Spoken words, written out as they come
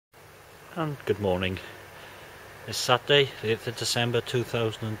And good morning. It's Saturday, the 8th of December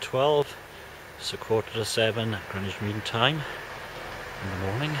 2012. It's a 6:45 at Greenwich Mean Time in the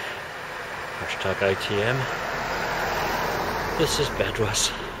morning. Hashtag ITM. This is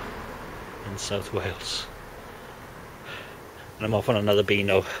Bedwas in South Wales. And I'm off on another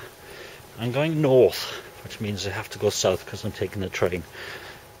Beano. I'm going north, which means I have to go south because I'm taking the train.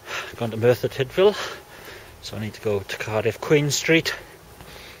 I'm going to Merthyr Tydfil, so I need to go to Cardiff Queen Street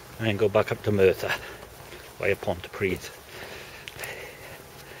and then go back up to Merthyr via Pontypridd.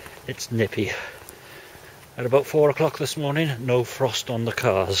 It's nippy. At about 4 o'clock this morning, no frost on the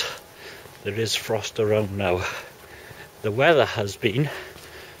cars. There is frost around now. The weather has been,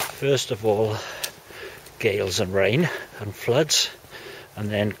 first of all, gales and rain and floods,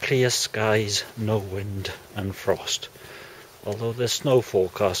 and then clear skies, no wind and frost. Although there's snow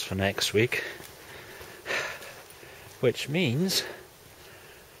forecast for next week, which means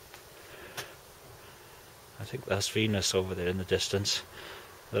I think that's Venus over there in the distance,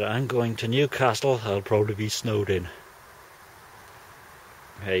 that I'm going to Newcastle. I'll probably be snowed in.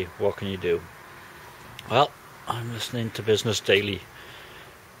 Hey, what can you do? Well, I'm listening to Business Daily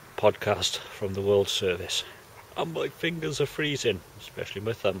podcast from the World Service, and my fingers are freezing, especially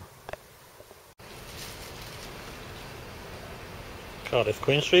my thumb. Cardiff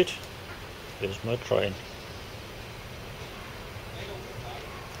Queen Street, here's my train.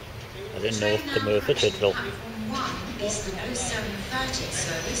 Heading north to Merthyr Tydfil.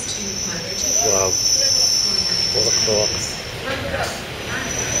 Wow, 4 o'clock.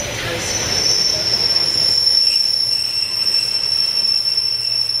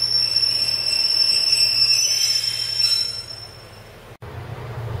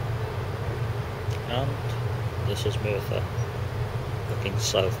 And this is Merthyr, looking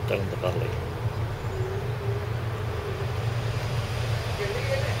south down the valley.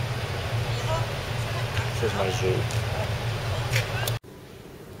 This is my zoo.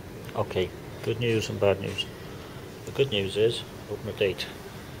 Okay, good news and bad news. The good news is, open a date.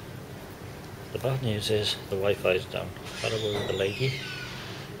 The bad news is, the Wi-Fi is down. Had a word with the lady.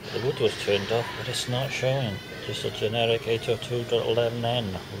 The wood was turned off, but it's not showing. Just a generic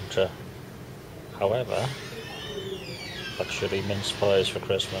 802.11n router. However, luxury mince pies for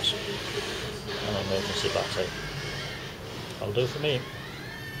Christmas. And an emergency battery. That'll do for me.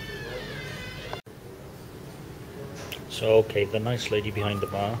 So okay, the nice lady behind the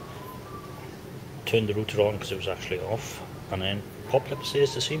bar turned the router on because it was actually off, and then popped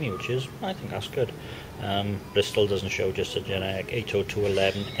upstairs to see me, which is, I think that's good. Bristol doesn't show, just a generic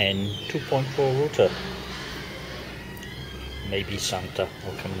 802.11n 2.4 router. Maybe Santa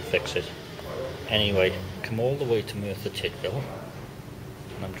will come and fix it. Anyway, come all the way to Merthyr Tydfil,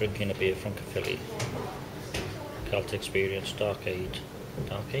 and I'm drinking a beer from Caerphilly. Celtic Experience Dark Age,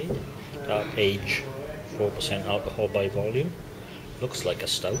 4% alcohol by volume. Looks like a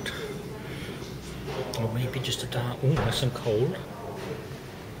stout, or maybe just a dark. Nice and cold.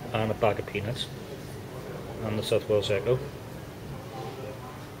 And a bag of peanuts. And the South Wales Echo.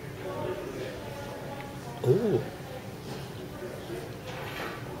 Ooh,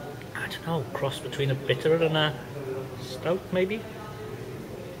 I don't know, cross between a bitter and a stout, maybe.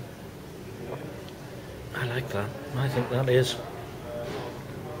 I like that. I think that is.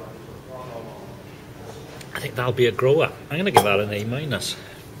 I think that'll be a grower. I'm going to give that an A-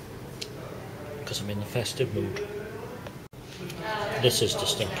 because I'm in the festive mood. This is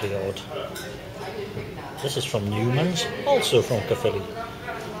distinctly odd. This is from Newman's, also from Caerphilly.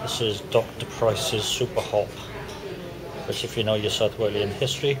 This is Dr. Price's Super Hop, which, if you know your South Walian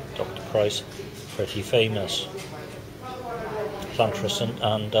history, Dr. Price, pretty famous. Llantrys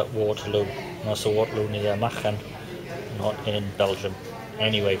and Waterloo. And that's the Waterloo near Machen, not in Belgium.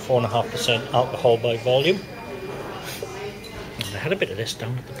 Anyway, 4.5% alcohol by volume. And I had a bit of this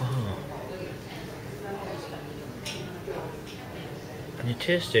down at the bar. And you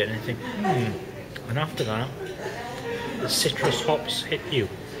taste it and you think, And after that, the citrus hops hit you.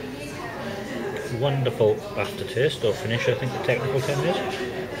 Wonderful aftertaste, or finish, I think the technical term is.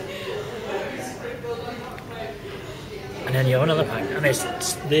 And then you have another pack, and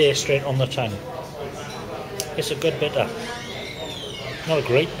it's there straight on the tongue. It's a good bitter. Not a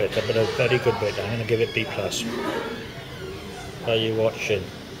great bitter, but a very good bitter. I'm going to give it B+. Are you watching?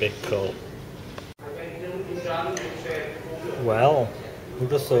 Big call. Well,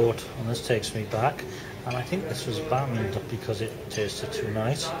 who'd have thought? And this takes me back. And I think this was banned because it tasted too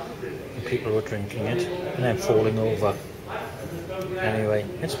nice. And people were drinking it and then falling over. Anyway,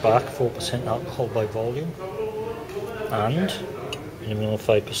 it's back. 4% alcohol by volume. And minimum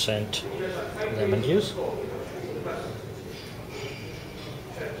 5% lemon juice.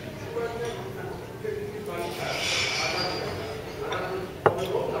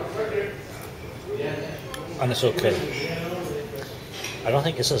 And it's okay. I don't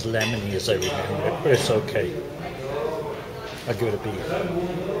think it's as lemony as I remember it, but it's okay. I'll give it a B.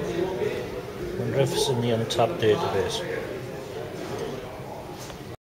 Wonder if it's in the untapped database.